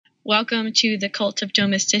Welcome to the Cult of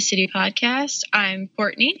Domesticity podcast. I'm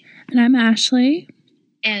Courtney. And I'm Ashley.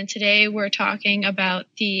 And today we're talking about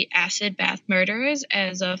the acid bath murders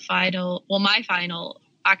as a my final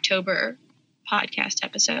October podcast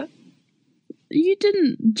episode. You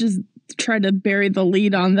didn't just try to bury the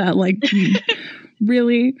lead on that,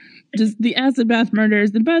 really? Just the acid bath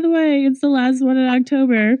murders. And by the way, it's the last one in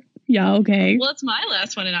October. Yeah, okay. Well, it's my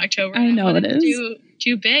last one in October. I know it is.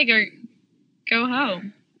 Too big or go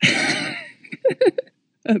home.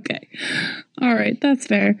 Okay. All right, that's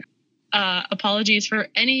fair. Apologies for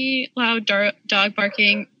any loud dog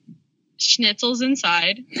barking. Schnitzel's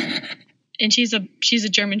inside, and she's a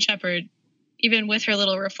German Shepherd, even with her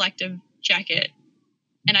little reflective jacket.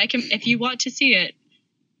 And if you want to see it,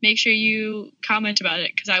 make sure you comment about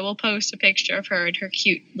it, because I will post a picture of her in her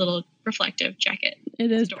cute little reflective jacket.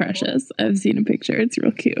 It is precious. I've seen a picture. It's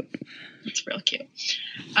real cute. It's real cute.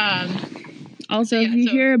 Also, if you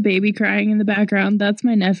hear a baby crying in the background, that's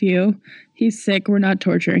my nephew. He's sick. We're not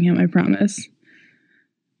torturing him, I promise.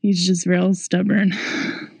 He's just real stubborn.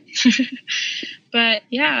 But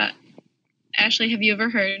yeah, Ashley, have you ever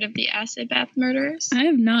heard of the acid bath murders? I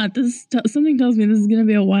have not. Something tells me this is going to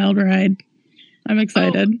be a wild ride. I'm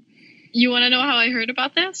excited. Oh, you want to know how I heard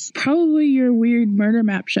about this? Probably your weird murder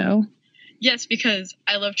map show. Yes, because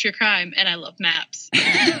I love true crime and I love maps.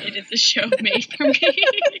 It is a show made for me.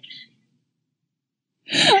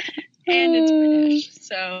 And it's British,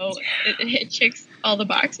 so it checks all the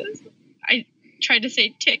boxes. I tried to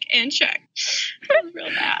say tick and check.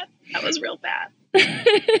 That was real bad.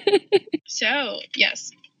 So,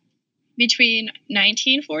 yes. Between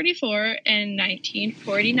 1944 and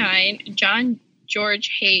 1949, John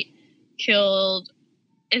George Haight killed,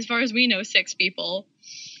 as far as we know, 6 people.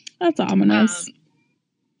 That's ominous.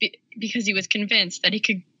 Because he was convinced that he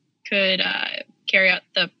could carry out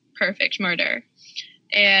the perfect murder.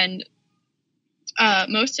 And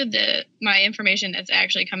most of my information is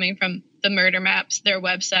actually coming from the Murder Maps, their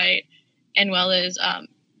website, and well as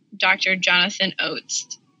Dr. Jonathan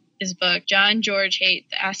Oates' book, John George Haight,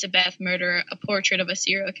 The Acid Bath Murderer, A Portrait of a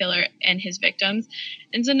Serial Killer and His Victims.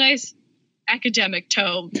 It's a nice academic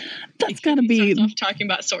tome. That's got to be talking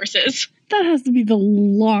about sources. That has to be the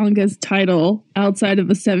longest title outside of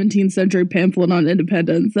a 17th century pamphlet on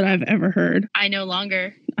independence that I've ever heard. I know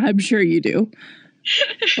longer. I'm sure you do.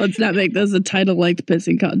 Let's not make this a title-length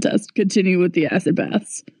pissing contest. Continue with the acid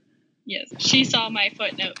baths. Yes. She saw my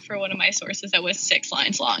footnote for one of my sources that was 6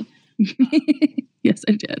 lines long. Yes,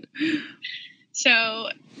 I did. So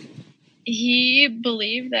he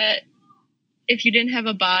believed that if you didn't have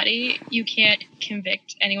a body, you can't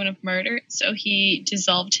convict anyone of murder. So he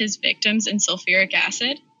dissolved his victims in sulfuric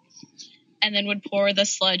acid and then would pour the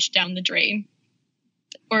sludge down the drain.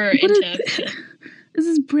 This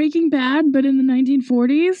is Breaking Bad, but in the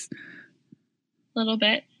 1940s? A little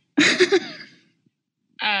bit.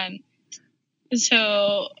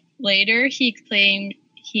 So later he claimed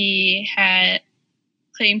to have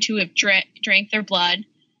drank their blood,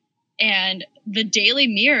 and the Daily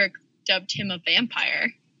Mirror dubbed him a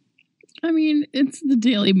vampire. I mean, it's the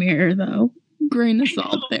Daily Mirror, though. Grain of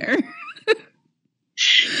salt there.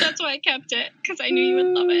 That's why I kept it, because I knew you would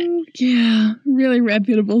love it. Yeah, really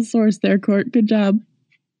reputable source there, Court. Good job.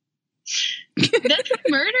 That's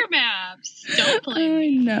Murder Maps. Don't blame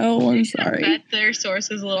me. I know, I'm sorry. I bet their source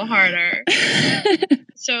is a little harder.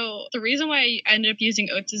 So the reason why I ended up using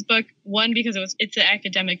Oates' book, one, because it's an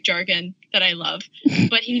academic jargon that I love,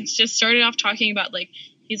 but he just started off talking about,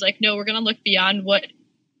 he's like, no, we're going to look beyond what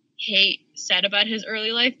Haight said about his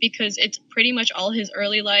early life, because it's pretty much all his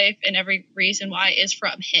early life and every reason why is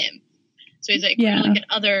from him. So he's like, we're going to look at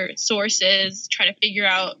other sources, try to figure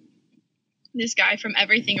out this guy from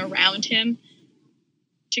everything around him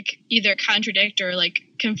to either contradict or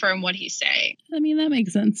confirm what he's saying. I mean, that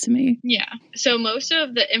makes sense to me. Yeah. So most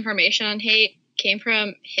of the information on Haight came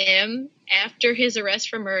from him after his arrest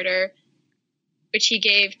for murder, which he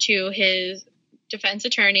gave to his defense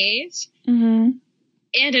attorneys and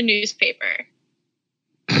a newspaper.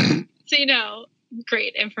 So,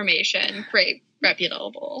 great information, great,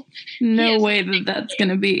 reputable. No way that's going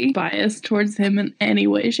to be biased towards him in any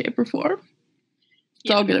way, shape, or form.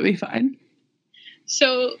 It's all going to be fine.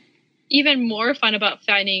 So even more fun about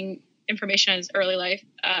finding information on his early life,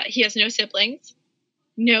 he has no siblings,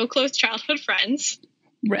 no close childhood friends.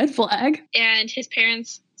 Red flag. And his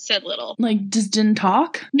parents said little. Just didn't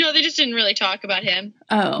talk? No, they just didn't really talk about him.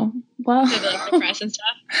 Oh, well. The press and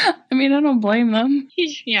stuff. I mean, I don't blame them.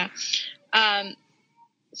 Yeah.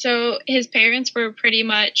 So his parents were pretty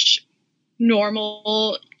much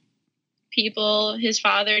normal people. His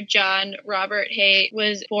father, John Robert Haight,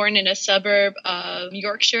 was born in a suburb of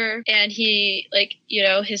Yorkshire, and he, like, you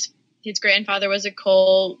know, his grandfather was a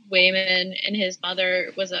coal weighman, and his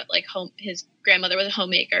mother was his grandmother was a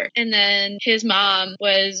homemaker. And then his mom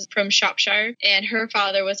was from Shropshire, and her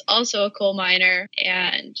father was also a coal miner.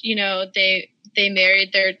 And, you know, they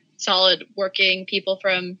married their solid working people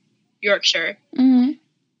from Yorkshire. Mm-hmm.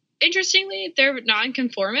 Interestingly, they're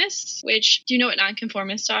nonconformists, which, do you know what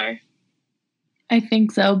nonconformists are? I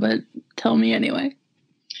think so, but tell me anyway.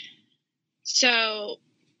 So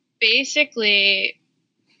basically,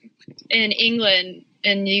 in England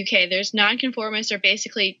and the UK, there's nonconformists, are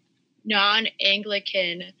basically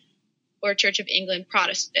non-Anglican or Church of England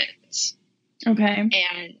Protestants. Okay.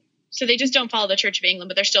 And so they just don't follow the Church of England,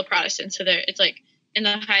 but they're still Protestants. So it's like in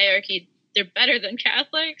the hierarchy, they're better than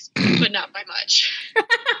Catholics, but not by much.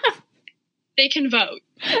 They can vote.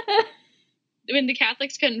 When the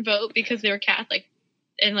Catholics couldn't vote because they were Catholic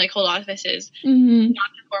and like hold offices,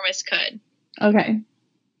 nonconformists could. Okay.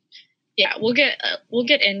 Yeah, we'll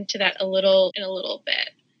get into that in a little bit.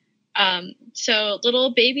 So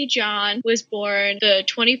little baby John was born the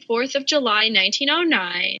 24th of July,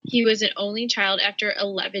 1909. He was an only child after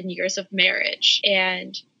 11 years of marriage,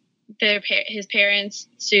 and his parents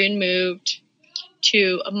soon moved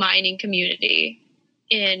to a mining community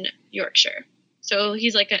in Yorkshire. So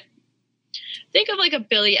he's like think of like a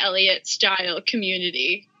Billy Elliot style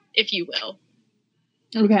community, if you will.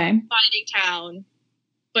 Okay. Mining town,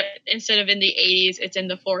 but instead of in the 80s, it's in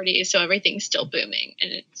the 40s, so everything's still booming,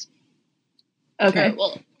 and it's okay.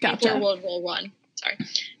 Gotcha. Before World War One.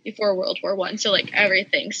 Before World War One. So like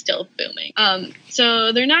everything's still booming.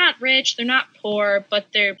 So they're not rich, they're not poor, but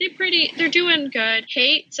they're doing good.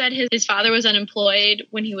 Haight said his father was unemployed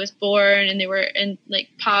when he was born, and they were in like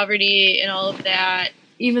poverty and all of that.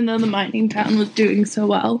 Even though the mining town was doing so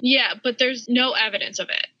well. Yeah, but there's no evidence of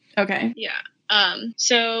it. Okay. Yeah.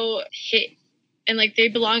 So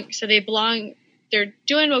they're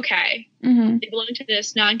doing okay. Mm-hmm. They belong to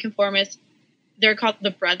this nonconformist. They're called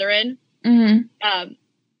the Brethren. Mm-hmm.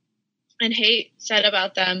 And Haight said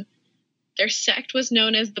about them, their sect was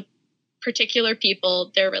known as the particular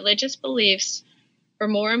people. Their religious beliefs were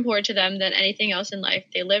more important to them than anything else in life.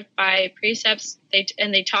 They lived by precepts,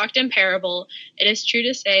 they talked in parable. It is true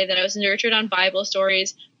to say that I was nurtured on Bible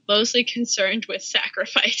stories, mostly concerned with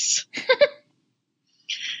sacrifice.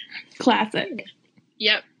 Classic.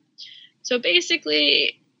 Yep. So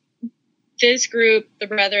basically, this group, the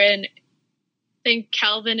Brethren, think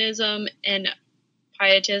Calvinism and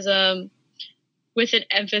Pietism with an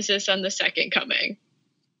emphasis on the second coming.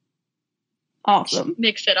 Awesome.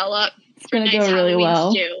 Mix it all up. It's going to go really Halloween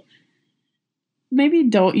well. Stew. Maybe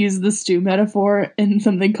don't use the stew metaphor in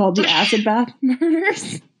something called the acid bath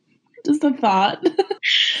murders. Just a thought.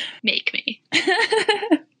 Make me.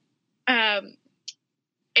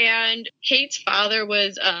 And Haight's father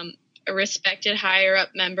was a respected higher-up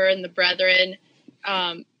member in the Brethren.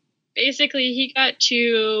 Basically, he got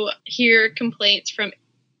to hear complaints from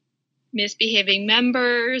misbehaving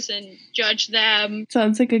members and judge them.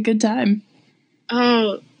 Sounds like a good time.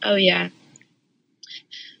 Oh yeah.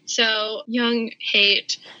 So young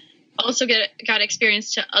Haight also got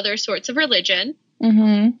experience to other sorts of religion.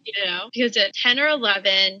 Mm-hmm. You know, because at 10 or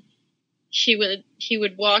 11, he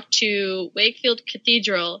would walk to Wakefield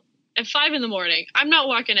Cathedral at 5 a.m. I'm not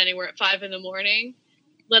walking anywhere at 5 a.m,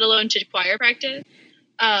 let alone to choir practice.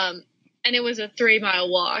 And it was a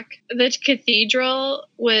 3-mile walk. The cathedral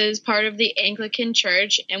was part of the Anglican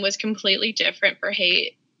Church and was completely different for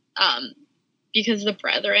Haight, because the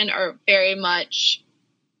Brethren are very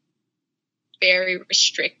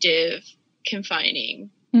restrictive,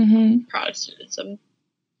 confining Protestantism.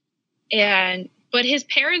 But his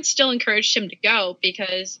parents still encouraged him to go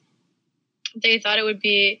because they thought it would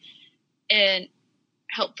be an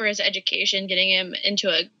help for his education, getting him into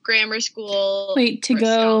a grammar school. Wait, to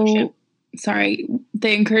go... Sorry,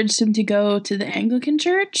 they encouraged him to go to the Anglican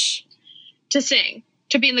Church? To sing,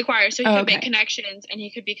 to be in the choir, so he could make connections and he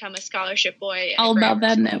could become a scholarship boy. All about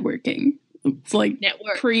that networking. It's like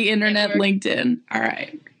pre-internet LinkedIn. All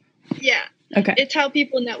right. Yeah. Okay. It's how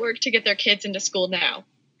people network to get their kids into school now.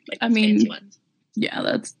 Like fancy ones.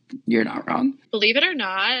 Yeah, you're not wrong. Believe it or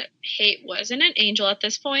not, Haight wasn't an angel at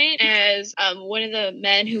this point, as one of the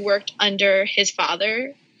men who worked under his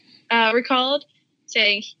father recalled,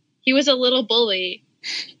 saying he was a little bully,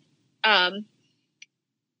 adding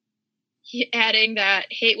that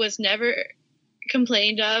Haight was never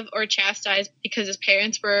complained of or chastised because his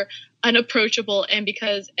parents were unapproachable and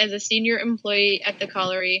because as a senior employee at the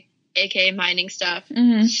colliery, aka mining stuff,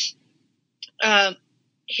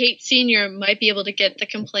 Haight Sr. might be able to get the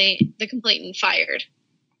complainant fired.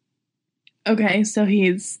 Okay, so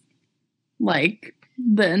he's like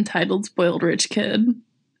the entitled, spoiled rich kid,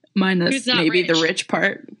 minus maybe the rich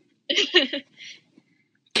part. Yeah.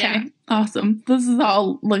 Okay, awesome. This is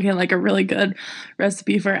all looking like a really good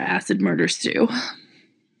recipe for acid murder stew.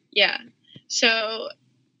 Yeah. So,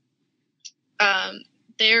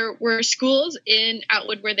 there were schools in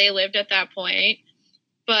Outwood where they lived at that point,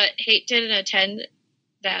 but Haight didn't attend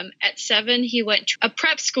them. At 7, he went to a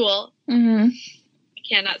prep school. Mm-hmm. I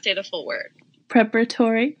cannot say the full word.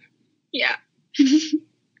 Preparatory. Yeah.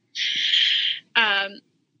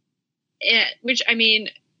 Which, I mean,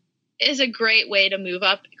 is a great way to move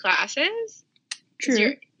up classes.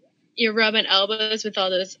 True. You're rubbing elbows with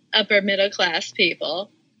all those upper middle class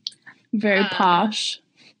people. Very posh.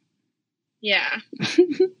 Yeah.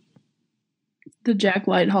 The Jack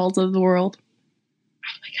Whitehalls of the world.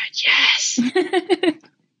 Oh my God, yes.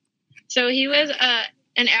 So he was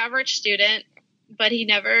an average student, but he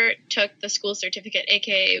never took the school certificate,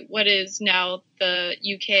 aka what is now the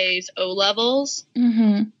UK's O levels.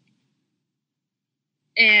 Mm-hmm.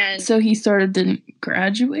 And so he sort of didn't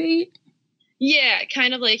graduate? Yeah,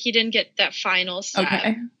 kind of like he didn't get that final step.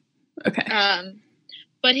 Okay.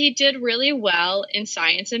 But he did really well in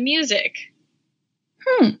science and music.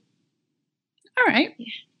 All right.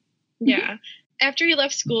 Yeah. After he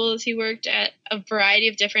left schools, he worked at a variety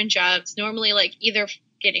of different jobs, normally like either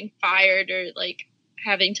getting fired or like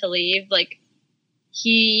having to leave. Like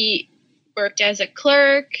he worked as a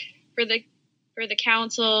clerk for the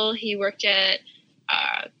council. He worked at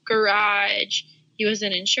a garage. He was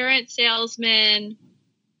an insurance salesman.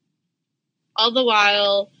 All the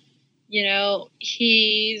while, you know,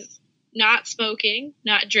 he's not smoking,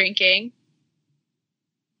 not drinking,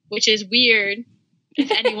 which is weird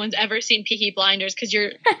if anyone's ever seen Peaky Blinders, because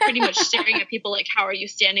you're pretty much staring at people like, how are you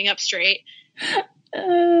standing up straight?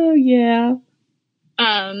 Oh, yeah.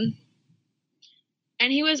 And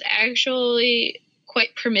he was actually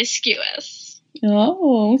quite promiscuous.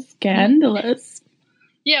 Oh, scandalous.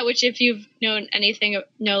 Yeah, which if you've known anything,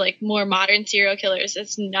 like more modern serial killers,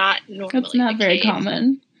 it's not normally That's not very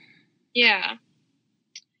common. Yeah.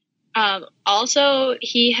 Also,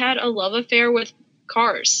 he had a love affair with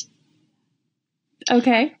cars.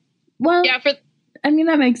 Okay. Well, yeah, I mean,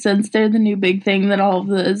 that makes sense. They're the new big thing that all of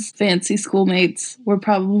those fancy schoolmates were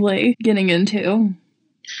probably getting into.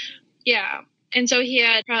 Yeah. And so he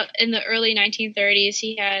had, in the early 1930s,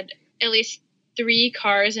 he had at least 3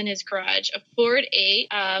 cars in his garage, a Ford 8,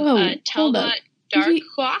 a Talbot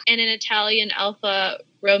Darkhawk, and an Italian Alfa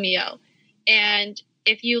Romeo. And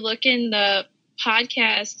if you look in the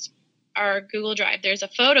podcast, our Google Drive, there's a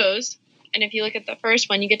photos. And if you look at the first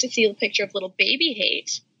one, you get to see a picture of little baby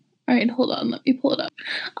Haight. All right, hold on. Let me pull it up.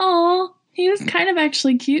 Oh, he was kind of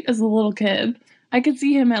actually cute as a little kid. I could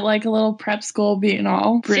see him at like a little prep school being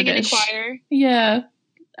all British. Singing the choir. Yeah,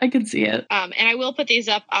 I could see it. And I will put these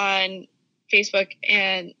up on Facebook,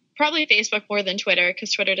 and probably Facebook more than Twitter,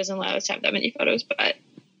 because Twitter doesn't allow us to have that many photos. But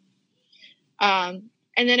and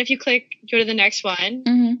then if you go to the next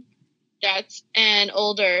one, that's an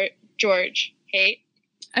older George Haight.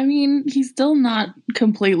 I mean, he's still not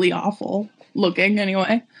completely awful looking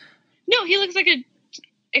anyway. No, he looks like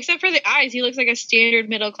except for the eyes, he looks like a standard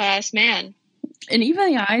middle class man. And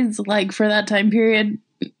even the eyes, like for that time period,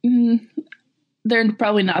 they're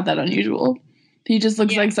probably not that unusual. He just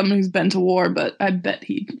looks like someone who's been to war, but I bet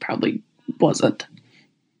he probably wasn't.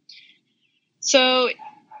 So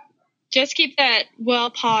just keep that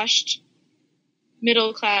well-poshed,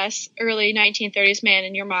 middle-class, early 1930s man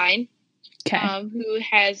in your mind. Okay. Who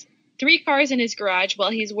has 3 cars in his garage while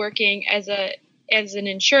he's working as an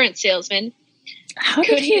insurance salesman. How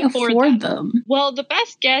did he afford them? Well, the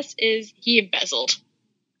best guess is he embezzled.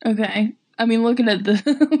 Okay. I mean, looking at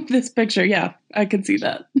this picture, yeah, I could see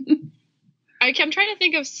that. I'm trying to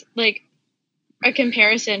think of like a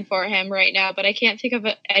comparison for him right now, but I can't think of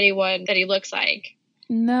anyone that he looks like.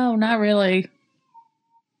 No, not really.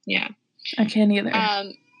 Yeah. I can't either.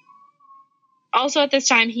 Also, at this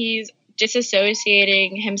time, he's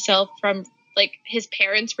disassociating himself from like his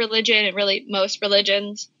parents' religion and really most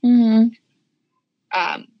religions.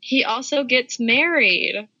 He also gets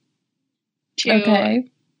married to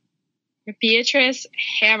Beatrice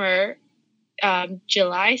Hammer,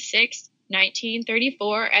 July 6th,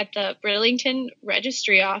 1934, at the Burlington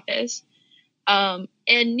Registry Office. And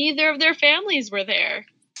neither of their families were there.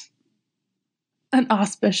 An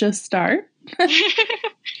auspicious start.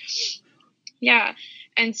 Yeah.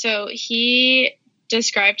 And so he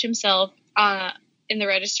described himself in the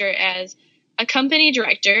register as a company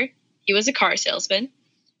director. He was a car salesman.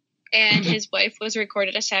 and his wife was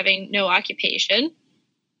recorded as having no occupation,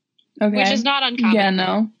 Okay. which is not uncommon. Yeah,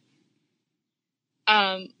 no.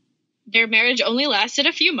 Their marriage only lasted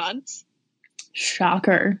a few months.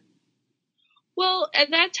 Shocker. Well,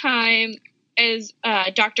 at that time, as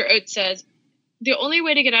Dr. Oates says, the only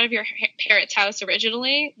way to get out of your parents' house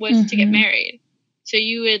originally was to get married. So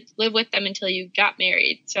you would live with them until you got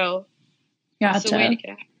married. So that's the way to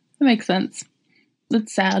get out. That makes sense.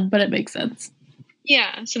 That's sad, but it makes sense.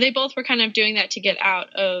 Yeah, so they both were kind of doing that to get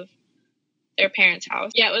out of their parents'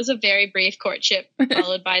 house. Yeah, it was a very brief courtship,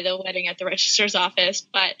 followed by the wedding at the registrar's office,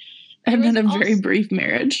 but... And then a very brief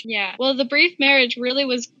marriage. Yeah, well, the brief marriage really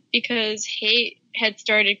was because Haight had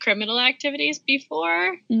started criminal activities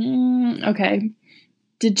before. Okay.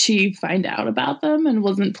 Did she find out about them and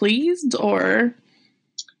wasn't pleased, or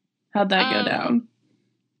how'd that go down?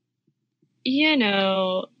 You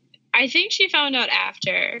know, I think she found out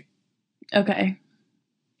after. Okay.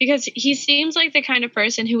 Because he seems like the kind of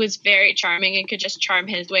person who was very charming and could just charm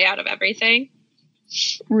his way out of everything.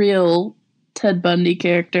 Real Ted Bundy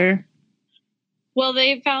character. Well,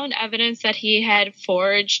 they found evidence that he had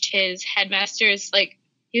forged his headmaster's, like,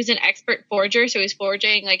 he was an expert forger, so he was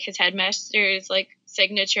forging, like, his headmaster's, like,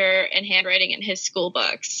 signature and handwriting in his school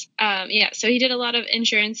books. Yeah, so he did a lot of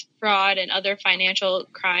insurance fraud and other financial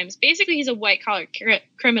crimes. Basically, he's a white-collar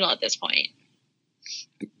criminal at this point.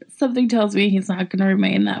 Something tells me he's not going to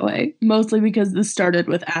remain that way. Mostly because this started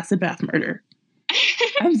with acid bath murder.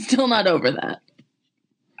 I'm still not over that.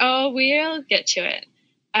 Oh, we'll get to it.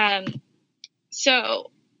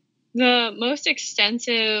 So, the most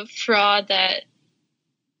extensive fraud that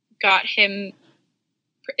got him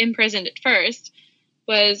imprisoned at first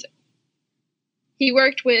was he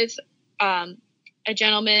worked with a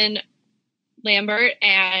gentleman, Lambert,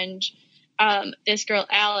 and this girl,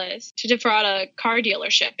 Alice, to defraud a car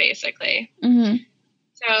dealership, basically. Mm-hmm.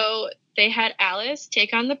 So, they had Alice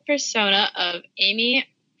take on the persona of Amy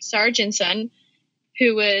Sargentson,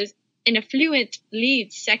 who was an affluent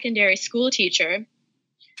Leeds secondary school teacher.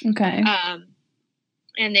 Okay.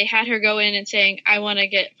 And they had her go in and saying, I want to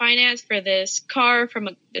get finance for this car from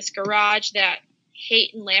this garage that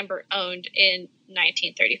Haight and Lambert owned in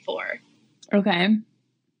 1934. Okay.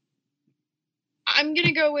 I'm going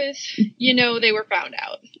to go with, they were found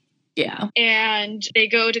out. Yeah. And they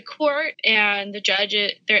go to court, and the judge,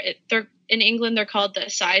 they're in England, they're called the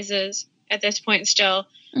assizes at this point still.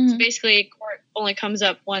 Mm-hmm. So basically, court only comes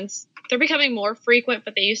up once. They're becoming more frequent,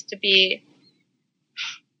 but they used to be...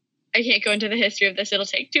 I can't go into the history of this. It'll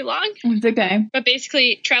take too long. It's okay. But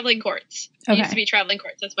basically, traveling courts. It used to be traveling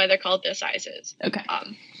courts. That's why they're called the assizes. Okay.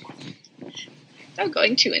 Without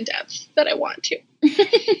going too in-depth, but I want to.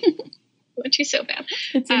 I want to so bad.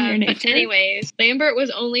 It's in your nature. But anyways, Lambert was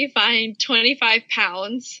only fined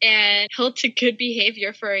 £25 and held to good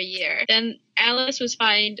behavior for a year. Then Alice was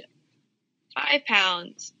fined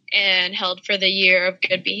 £5 and held for the year of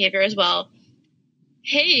good behavior as well.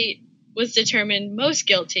 Haight was determined most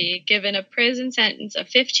guilty, given a prison sentence of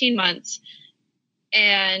 15 months,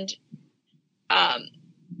 and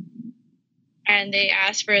they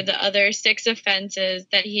asked for the other 6 offenses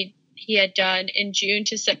that he had done in June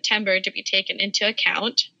to September to be taken into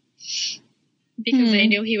account, because they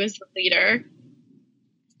knew he was the leader.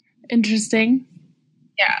 Interesting.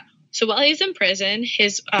 Yeah. So while he's in prison,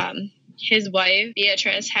 his wife,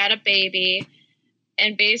 Beatrice, had a baby,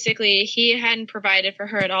 and basically he hadn't provided for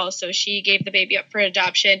her at all, so she gave the baby up for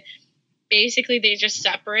adoption. Basically, they just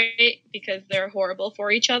separate because they're horrible for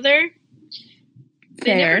each other. Fair.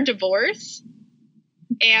 They never divorce.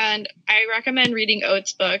 And I recommend reading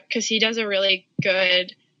Oates' book because he does a really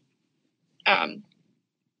good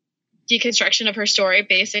deconstruction of her story.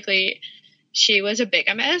 Basically, she was a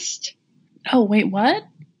bigamist. Oh, wait, what?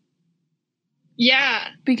 Yeah.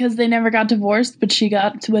 Because they never got divorced, but she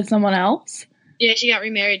got with someone else? Yeah, she got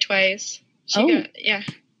remarried twice. Yeah.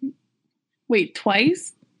 Wait,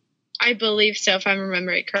 twice? I believe so, if I'm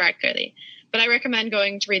remembering correctly. But I recommend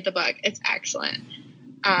going to read the book. It's excellent.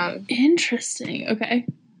 Interesting. Okay.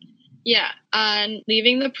 Yeah. On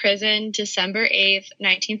leaving the prison December 8th,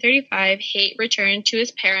 1935, Haight returned to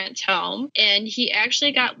his parents' home, and he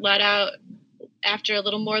actually got let out after a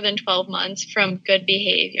little more than 12 months from good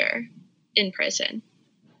behavior in prison.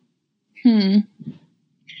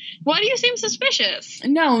 Why do you seem suspicious?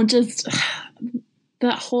 No, just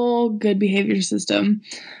that whole good behavior system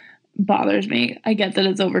bothers me. I get that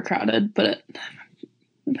it's overcrowded, but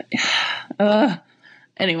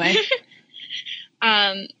anyway.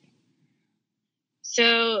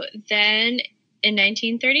 So then in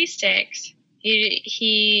 1936,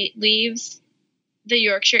 he leaves the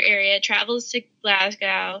Yorkshire area, travels to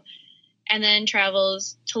Glasgow, and then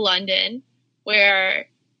travels to London, where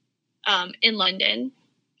in London,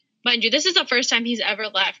 mind you, this is the first time he's ever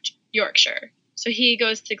left Yorkshire. So he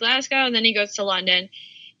goes to Glasgow and then he goes to London.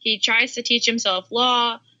 He tries to teach himself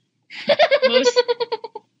law.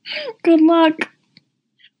 Good luck.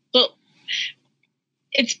 Well,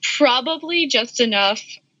 it's probably just enough,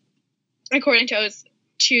 according to us,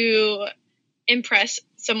 to impress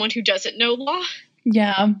someone who doesn't know law.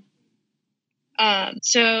 Yeah.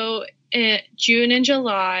 So in June and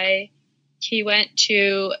July, he went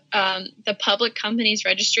to the Public Companies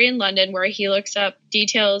Registry in London, where he looks up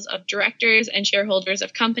details of directors and shareholders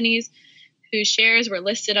of companies whose shares were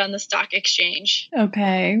listed on the stock exchange.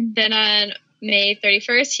 Okay. Then on May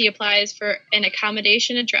 31st, he applies for an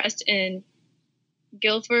accommodation address in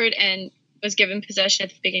Guildford and was given possession at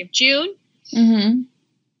the beginning of June. Mm-hmm.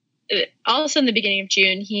 Also in the beginning of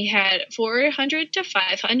June, he had 400 to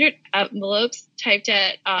 500 envelopes typed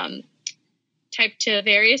to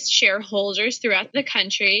various shareholders throughout the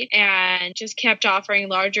country, and just kept offering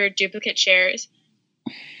larger duplicate shares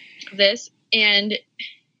of this. And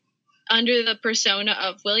under the persona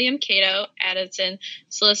of William Cato Addison,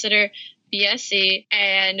 solicitor, BSc.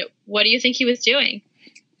 And what do you think he was doing?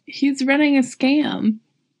 He's running a scam.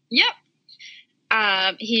 Yep.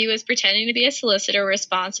 He was pretending to be a solicitor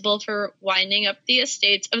responsible for winding up the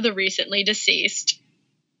estates of the recently deceased.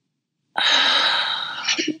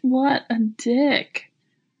 What a dick.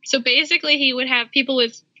 So basically, he would have people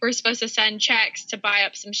were supposed to send checks to buy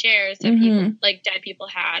up some shares that people, like dead people,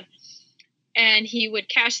 had. And he would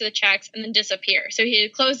cash the checks and then disappear. So he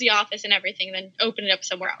would close the office and everything, and then open it up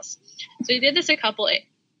somewhere else. So he did this in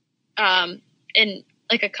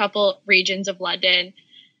like a couple regions of London.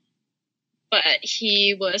 But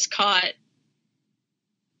he was caught,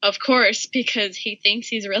 of course, because he thinks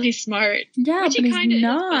he's really smart. Yeah, but he's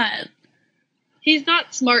not. He's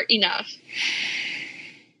not smart enough.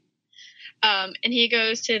 And he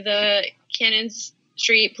goes to the Cannon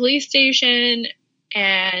Street police station,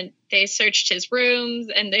 and they searched his rooms,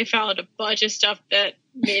 and they found a bunch of stuff that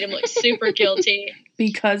made him look super guilty.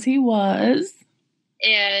 Because he was.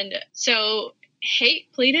 And so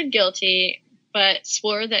Haight pleaded guilty, but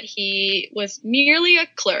swore that he was merely a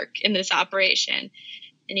clerk in this operation,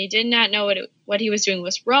 and he did not know what he was doing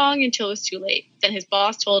was wrong until it was too late. Then his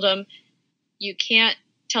boss told him, "You can't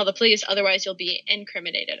tell the police, otherwise you'll be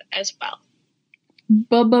incriminated as well."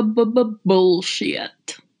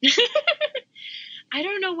 Bullshit. I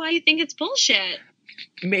don't know why you think it's bullshit.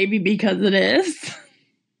 Maybe because it is.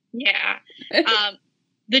 Yeah.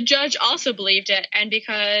 The judge also believed it, and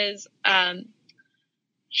because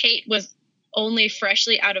Haight was only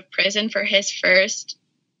freshly out of prison for his first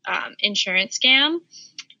insurance scam.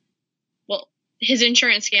 Well, his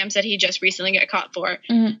insurance scams that he just recently got caught for.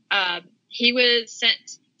 Mm-hmm. He was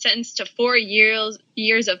sentenced to 4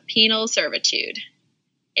 years of penal servitude,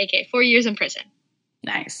 aka 4 years in prison.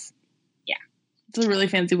 Nice. Yeah. It's a really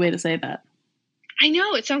fancy way to say that. I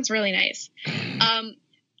know, it sounds really nice.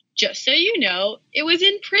 Just so you know, it was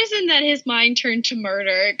in prison that his mind turned to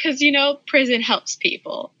murder, because, prison helps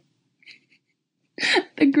people.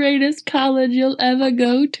 The greatest college you'll ever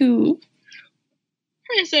go to.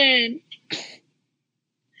 Prison.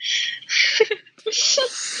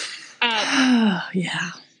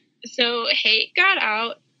 Yeah. So Haight got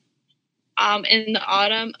out in the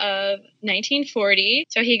autumn of 1940.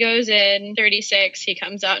 So he goes in 36. He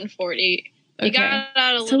comes out in 40. He got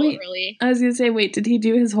out a little early. I was going to say, wait, did he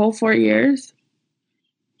do his whole 4 years?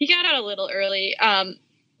 He got out a little early.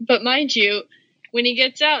 But mind you, when he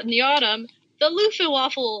gets out in the autumn, the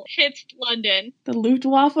Luftwaffe hits London. The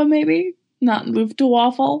Luftwaffe, maybe? Not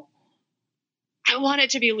Luftwaffe? I want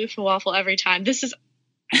it to be Luftwaffe every time.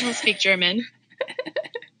 I don't speak German.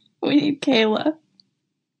 We need Kayla.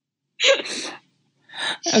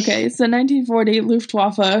 Okay, so 1940,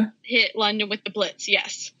 Luftwaffe hit London with the Blitz,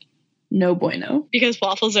 yes. No bueno. Because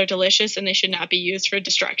waffles are delicious and they should not be used for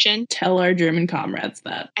destruction. Tell our German comrades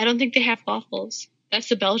that. I don't think they have waffles. That's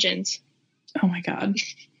the Belgians. Oh my god.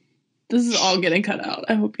 This is all getting cut out.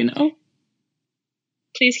 I hope you know.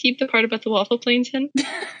 Please keep the part about the waffle planes in.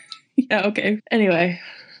 Yeah, okay. Anyway,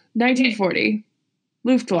 1940. Okay.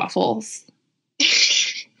 Luftwaffles.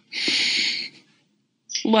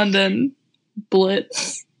 London.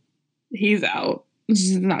 Blitz. He's out. This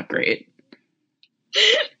is not great.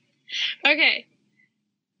 Okay.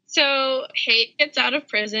 So Haight gets out of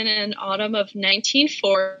prison in autumn of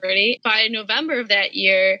 1940. By November of that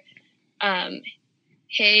year,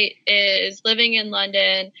 Haight is living in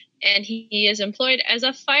London, and he is employed as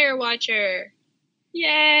a fire watcher.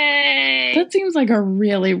 Yay! That seems like a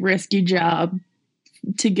really risky job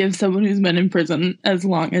to give someone who's been in prison as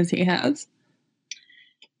long as he has.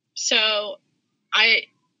 So,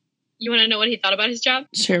 you want to know what he thought about his job?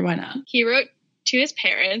 Sure, why not? He wrote to his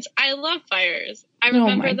parents, "I love fires. I Oh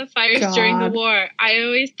remember my the fires God. during the war. I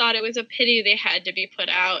always thought it was a pity they had to be put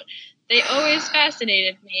out. They always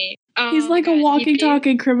fascinated me." He's like a walking,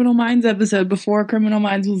 talking Criminal Minds episode before Criminal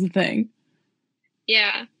Minds was a thing.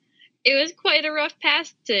 Yeah. It was quite a rough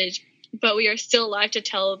passage, but we are still alive to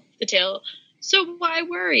tell the tale, so why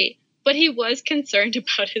worry? But he was concerned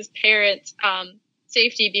about his parents'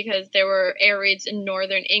 safety because there were air raids in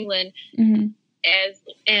northern England,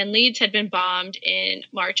 and Leeds had been bombed in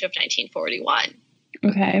March of 1941.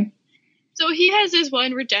 Okay. So he has this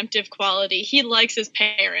one redemptive quality. He likes his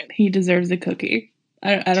parents. He deserves a cookie.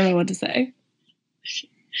 I don't know what to say.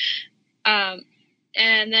 And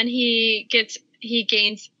then he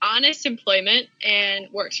gains honest employment and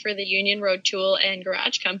works for the Union Road Tool and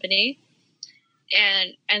Garage Company,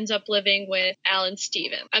 and ends up living with Alan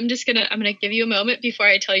Stevens. I'm gonna give you a moment before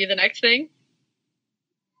I tell you the next thing,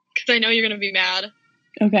 because I know you're gonna be mad.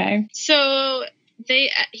 Okay. So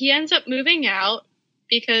he ends up moving out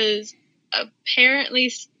because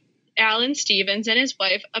apparently Alan Stevens and his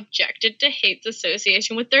wife objected to Haight's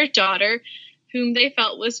association with their daughter, whom they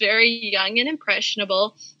felt was very young and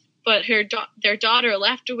impressionable, but their daughter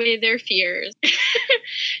laughed away their fears.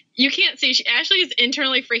 You can't see. Ashley is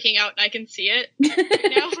internally freaking out, and I can see it.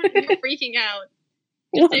 Now you're freaking out.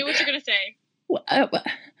 Just say what you're going to say.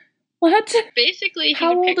 What? Basically,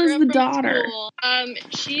 how old is the daughter? School.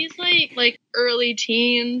 She's like early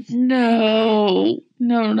teens. No.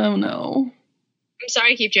 I'm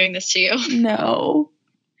sorry I keep doing this to you. No.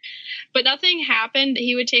 But nothing happened.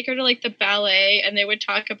 He would take her to like the ballet, and they would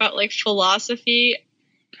talk about like philosophy.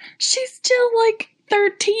 She's still like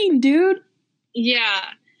 13, dude. Yeah.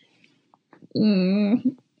 All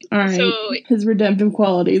right. So his redemptive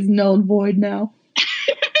quality is null and void now.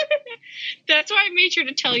 That's why I made sure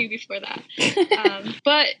to tell you before that.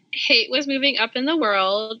 But Haight was moving up in the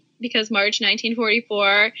world because March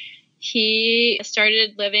 1944, he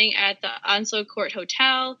started living at the Onslow Court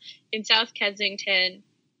Hotel in South Kensington.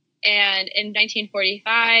 And in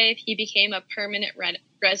 1945, he became a permanent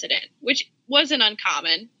resident, which wasn't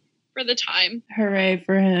uncommon for the time. Hooray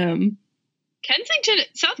for him.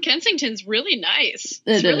 South Kensington's really nice.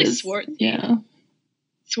 It's really Swartzy. Yeah.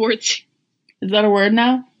 Swartzy. Is that a word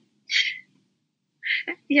now?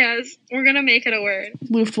 Yes, we're going to make it a word.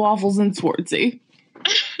 Luftwaffles and Swartzy.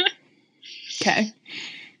 Okay.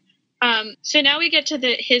 So now we get to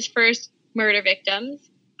his first murder victims,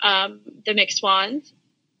 the McSwans,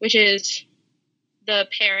 which is the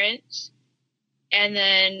parents, and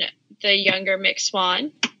then the younger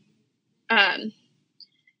McSwan.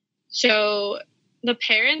 So the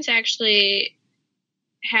parents actually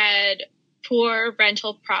had 4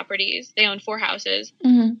 rental properties. They owned 4 houses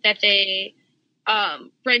that they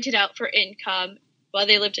rented out for income while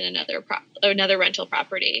they lived in another rental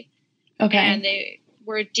property. Okay. And they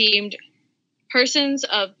were deemed persons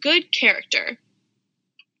of good character.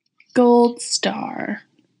 Gold star.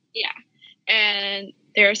 Yeah. And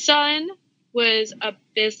their son was a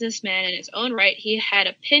businessman in his own right. He had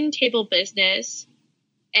a pin table business,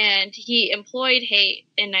 and he employed Haight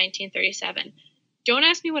in 1937. Don't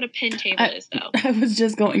ask me what a pin table is, though. I was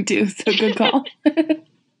just going to, so good call.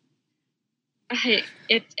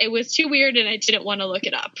 It was too weird, and I didn't want to look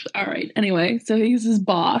it up. All right. Anyway, so he's his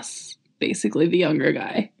boss, basically the younger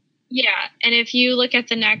guy. Yeah, and if you look at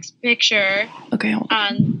the next picture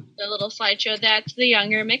on the little slideshow, that's the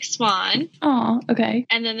younger McSwan. Oh, okay.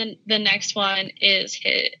 And then the next one is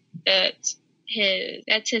that's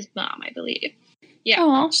his mom, I believe. Yeah.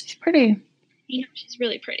 Oh, she's pretty. You know, she's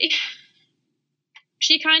really pretty.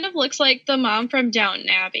 She kind of looks like the mom from Downton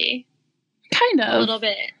Abbey. Kind of. A little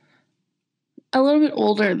bit. A little bit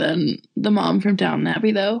older than the mom from Downton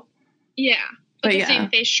Abbey, though. Yeah. But the same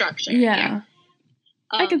face structure. Yeah.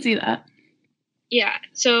 I can see that. Yeah.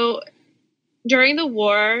 So during the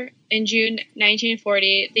war in June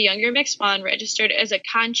 1940, the younger McSwan registered as a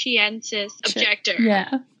conscientious objector.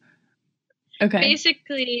 Yeah. Okay.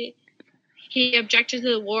 Basically, he objected to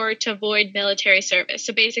the war to avoid military service.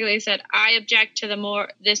 So basically he said, I object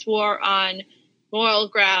to this war on moral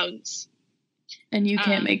grounds. And you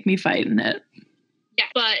can't make me fight in it. Yeah.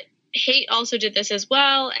 But Haight also did this as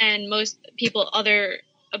well, and most other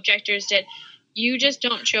objectors did. You just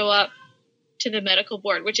don't show up to the medical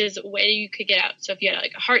board, which is a way you could get out. So if you had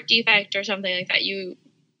like a heart defect or something like that, you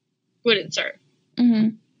wouldn't serve.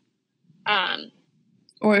 Mm-hmm.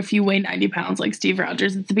 Or if you weigh 90 pounds like Steve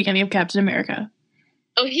Rogers at the beginning of Captain America.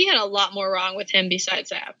 Oh, he had a lot more wrong with him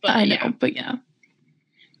besides that. But I know, but yeah.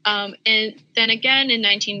 And then again in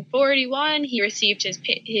 1941, he received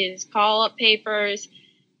his call-up papers,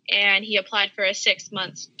 and he applied for a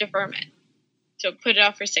 6-month deferment. So put it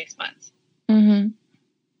off for 6 months. Mm-hmm.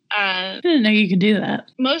 I didn't know you could do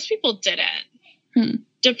that. Most people didn't.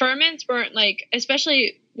 Deferments weren't like,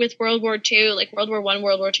 especially with World War II, like World War I,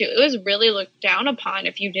 World War II, it was really looked down upon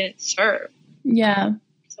if you didn't serve. Yeah.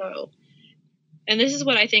 So, and this is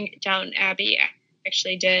what I think Downton Abbey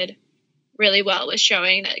actually did really well, was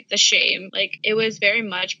showing like the shame. Like it was very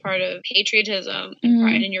much part of patriotism and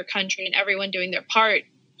pride in your country and everyone doing their part,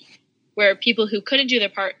 where people who couldn't do their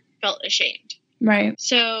part felt ashamed. Right.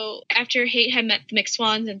 So after Haight had met the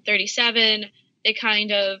McSwans in 1937, they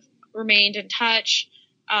kind of remained in touch.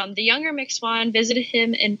 The younger McSwan visited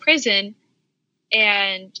him in prison,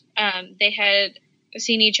 and they had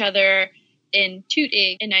seen each other in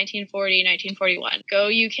Tooting in 1940, 1941. Go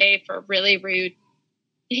UK for really rude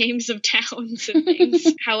names of towns and things.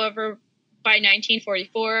 However, by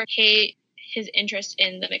 1944, his interest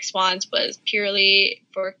in the McSwans was purely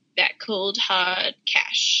for that cold hard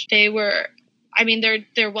cash. They're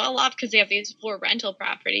well off because they have these floor rental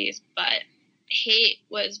properties, but Haight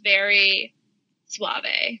was very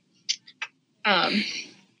suave. And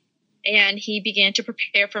he began to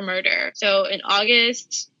prepare for murder. So in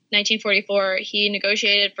August 1944, he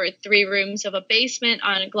negotiated for 3 rooms of a basement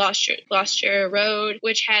on Gloucester Road,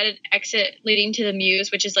 which had an exit leading to the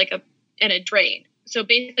Mews, which is like a drain. So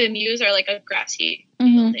basically, the Mews are like a grassy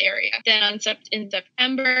area. Then in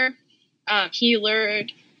September, he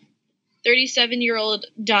lured 37-year-old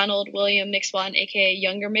Donald William McSwan, aka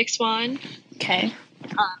Younger McSwan,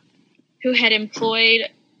 who had employed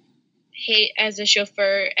Haight as a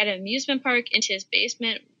chauffeur at an amusement park, into his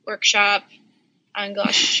basement workshop on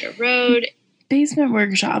Gloucester Road. Basement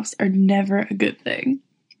workshops are never a good thing.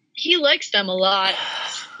 He likes them a lot.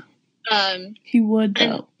 He would,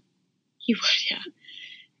 though. He would, yeah.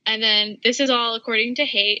 And then this is all according to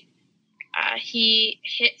Haight. He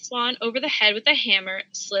hit Swan over the head with a hammer,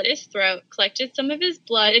 slit his throat, collected some of his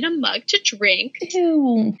blood in a mug to drink.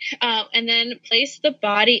 Ew. And then placed the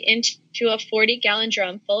body into a 40-gallon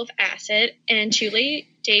drum full of acid, and 2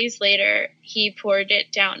 days later, he poured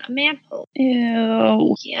it down a manhole.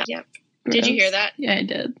 Ew. Yep. Gross. Did you hear that? Yeah, I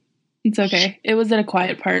did. It's okay. It was at a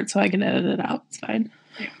quiet part, so I can edit it out. It's fine.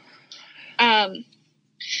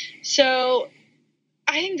 So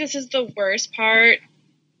I think this is the worst part.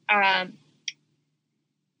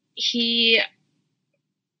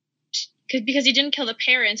 Because he didn't kill the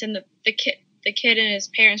parents, and the kid and his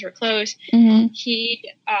parents were close. Mm-hmm.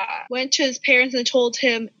 He went to his parents and told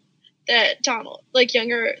him that Donald, the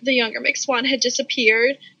younger McSwan, had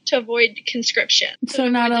disappeared to avoid conscription. So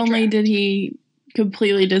not only did he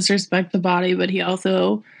completely disrespect the body, but he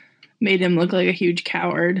also made him look like a huge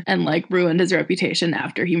coward and ruined his reputation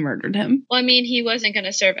after he murdered him. Well, I mean, he wasn't going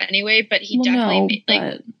to serve anyway, but he definitely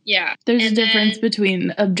yeah. There's a difference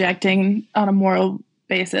between objecting on a moral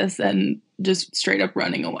basis and just straight up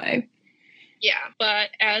running away. Yeah, but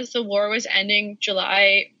as the war was ending,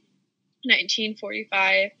 July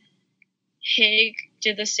 1945, Haig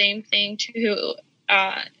did the same thing to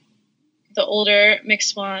the older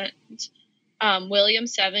McSwans, William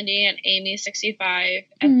 70 and Amy 65,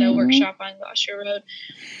 at the workshop on Gloucester Road.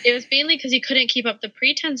 It was mainly because he couldn't keep up the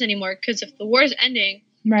pretense anymore, because if the war's ending...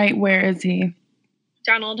 Right, where is he?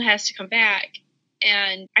 Donald has to come back.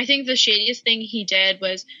 And I think the shadiest thing he did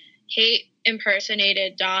was Haight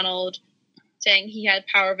impersonated Donald, saying he had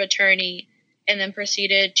power of attorney, and then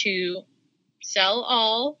proceeded to sell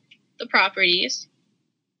all the properties.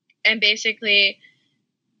 And basically,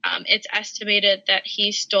 it's estimated that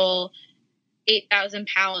he stole 8,000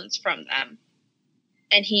 pounds from them.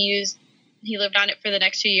 And he lived on it for the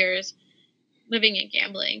next 2 years, living and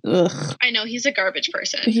gambling. Ugh. I know, he's a garbage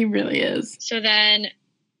person. He really is. So then,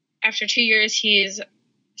 after 2 years, he's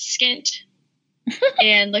skint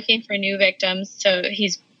and looking for new victims. So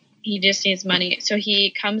he just needs money. So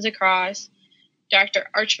he comes across Dr.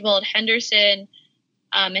 Archibald Henderson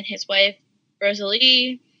and his wife,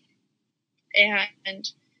 Rosalie. And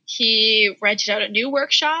he rented out a new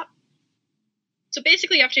workshop. So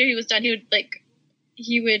basically, after he was done,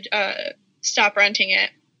 he would stop renting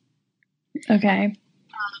it. Okay.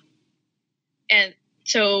 And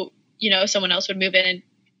so, someone else would move in, and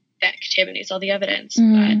that contaminates all the evidence.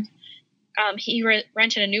 Mm. But he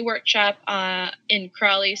rented a new workshop in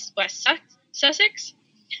Crawley, West Sussex,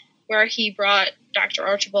 where he brought Dr.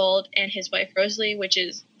 Archibald and his wife Rosalie,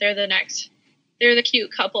 they're the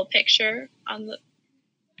cute couple picture on the.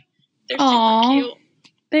 They're super cute.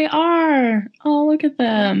 They are. Oh, look at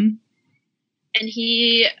them. And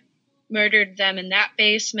he murdered them in that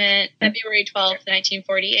basement, February 12th,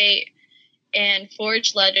 1948, and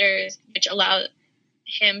forged letters which allowed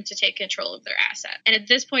him to take control of their asset. And at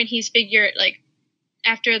this point, he's figured, like,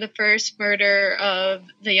 after the first murder of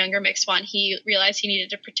the younger McSwan, he realized he needed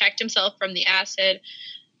to protect himself from the acid.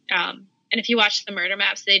 And if you watch the murder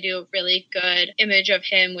maps, they do a really good image of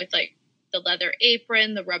him with, like, the leather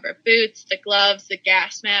apron, the rubber boots, the gloves, the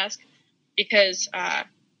gas mask, because,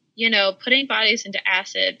 putting bodies into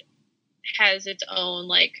acid has its own,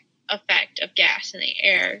 like, effect of gas in the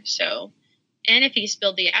air. So, and if he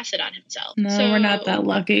spilled the acid on himself. No, so, we're not that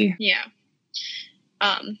lucky. Yeah.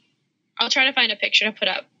 I'll try to find a picture to put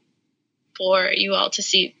up for you all to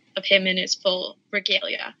see of him in his full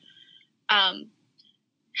regalia.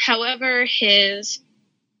 However, his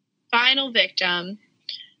final victim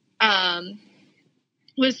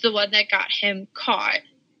was the one that got him caught.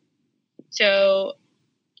 So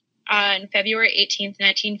on February 18th,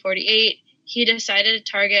 1948, he decided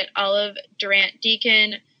to target Olive Durant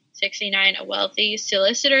Deacon, 69, a wealthy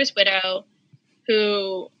solicitor's widow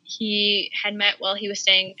who he had met while he was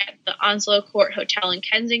staying at the Onslow Court Hotel in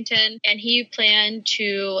Kensington. And he planned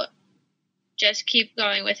to just keep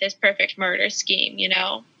going with his perfect murder scheme,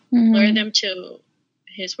 lure them to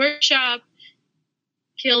his workshop,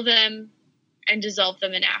 kill them, and dissolve her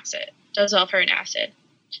in acid.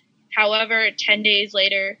 However, 10 days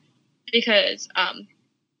later, because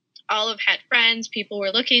Olive had friends, people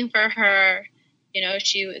were looking for her,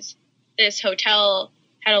 this hotel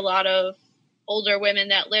had a lot of older women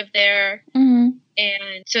that lived there.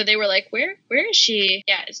 And so they were like, where is she?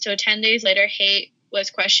 Yeah. So 10 days later, Haight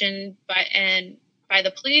was questioned by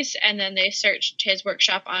the police, and then they searched his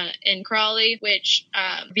workshop in Crawley, which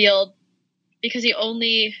revealed, because he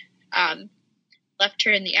only left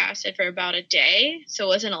her in the acid for about a day, so it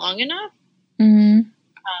wasn't long enough.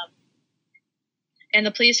 And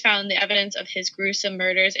the police found the evidence of his gruesome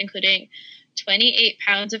murders, including 28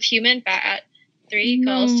 pounds of human fat, 3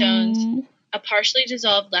 gallstones, a partially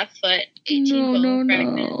dissolved left foot, 18 bone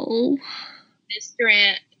fragments, Miss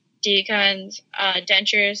Durant Deacon's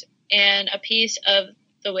dentures, and a piece of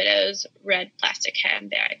the widow's red plastic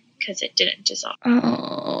handbag, because it didn't dissolve.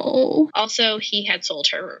 Oh. Also, he had sold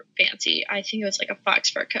her fancy, I think it was like a fox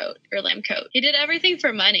fur coat or lamb coat. He did everything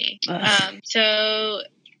for money. So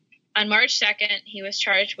on March 2nd, he was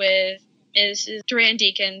charged with Mrs. Durant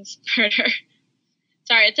Deacon's murder.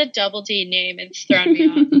 Sorry, it's a double D name. It's thrown me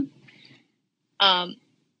off.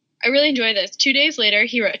 I really enjoy this. 2 days later,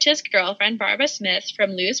 he wrote to his girlfriend, Barbara Smith,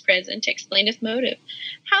 from Lewes Prison to explain his motive.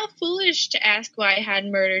 How foolish to ask why I had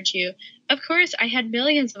murdered you. Of course, I had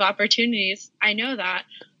millions of opportunities. I know that.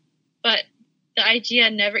 But the idea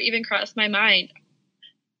never even crossed my mind.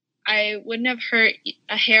 I wouldn't have hurt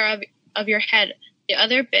a hair of your head. The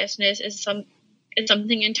other business is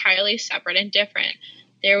something entirely separate and different.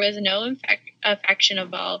 There was no affection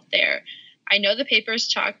involved there. I know the papers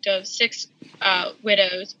talked of 6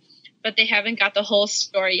 widows, but they haven't got the whole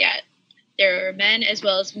story yet. There are men as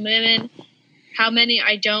well as women. How many,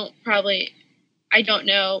 I don't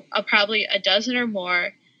know, probably a dozen or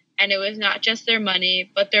more. And it was not just their money,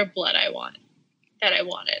 but their blood I wanted.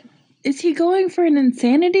 Is he going for an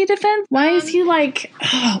insanity defense? Why is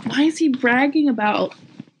he bragging about...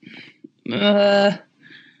 I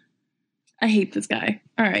hate this guy.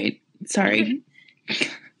 All right. Sorry.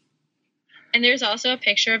 And there's also a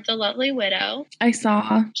picture of the lovely widow. I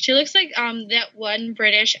saw. She looks like that one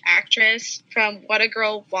British actress from What a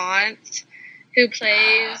Girl Wants, who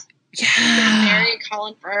plays Mary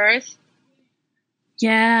Colin Firth.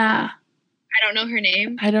 Yeah. I don't know her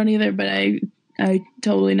name. I don't either, but I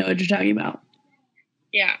totally know what you're talking about.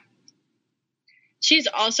 Yeah. She's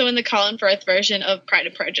also in the Colin Firth version of Pride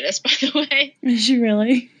and Prejudice, by the way. Is she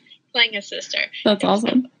really? Playing his sister. That's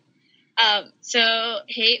awesome. So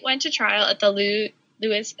Haight went to trial at the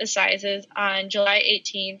Lewes Assizes on July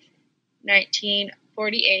 18th,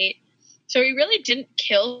 1948. So he really didn't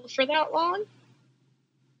kill for that long.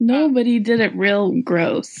 No, but he did it real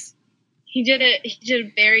gross. He did a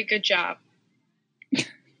very good job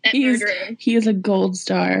at murdering. He is a gold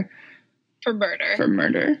star for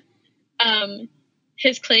murder.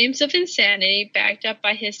 His claims of insanity, backed up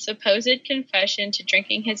by his supposed confession to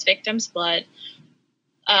drinking his victim's blood,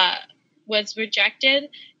 was rejected,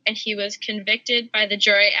 and he was convicted by the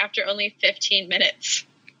jury after only 15 minutes.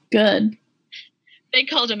 Good. They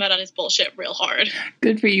called him out on his bullshit real hard.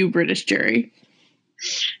 Good for you, British jury.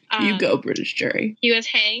 You go, British jury. He was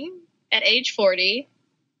hanged at age 40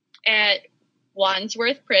 at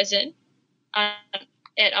Wandsworth Prison on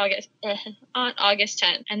August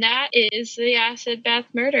 10th. And that is the acid bath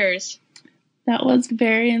murders. That was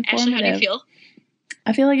very informative. Ashley, how do you feel?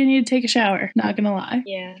 I feel like I need to take a shower. Not gonna lie.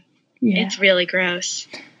 Yeah. Yeah. It's really gross.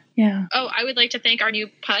 Yeah. Oh, I would like to thank our new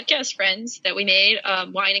podcast friends that we made,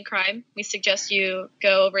 Wine and Crime. We suggest you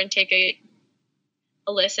go over and take a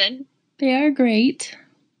listen. They are great.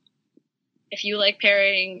 If you like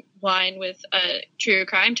pairing wine with a true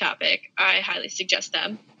crime topic, I highly suggest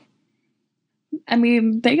them. I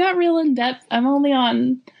mean, they got real in depth. I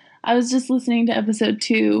was just listening to episode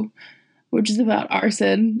 2, which is about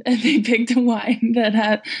arson, and they picked a wine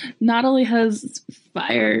that not only has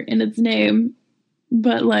fire in its name,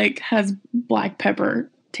 but like has black pepper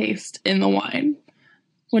taste in the wine,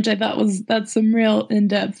 which I thought that's some real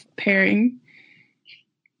in-depth pairing.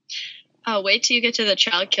 Oh, wait till you get to the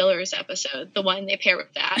Child Killers episode, the one they pair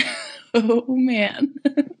with that. Oh, man.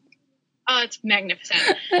 Oh, it's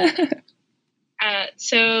magnificent.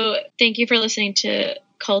 So thank you for listening to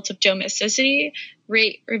Cult of Domesticity.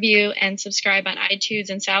 Rate, review, and subscribe on iTunes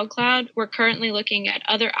and SoundCloud. We're currently looking at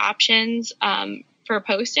other options for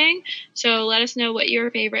posting. So let us know what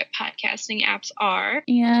your favorite podcasting apps are.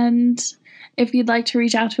 And if you'd like to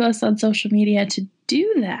reach out to us on social media to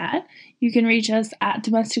do that, you can reach us at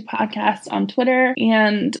Domestic Podcast on Twitter,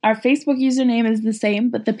 and our Facebook username is the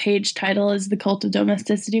same, but the page title is the Cult of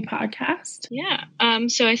Domesticity Podcast. Yeah.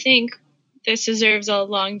 So I think this deserves a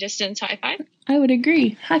long distance high five. I would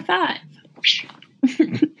agree. High five.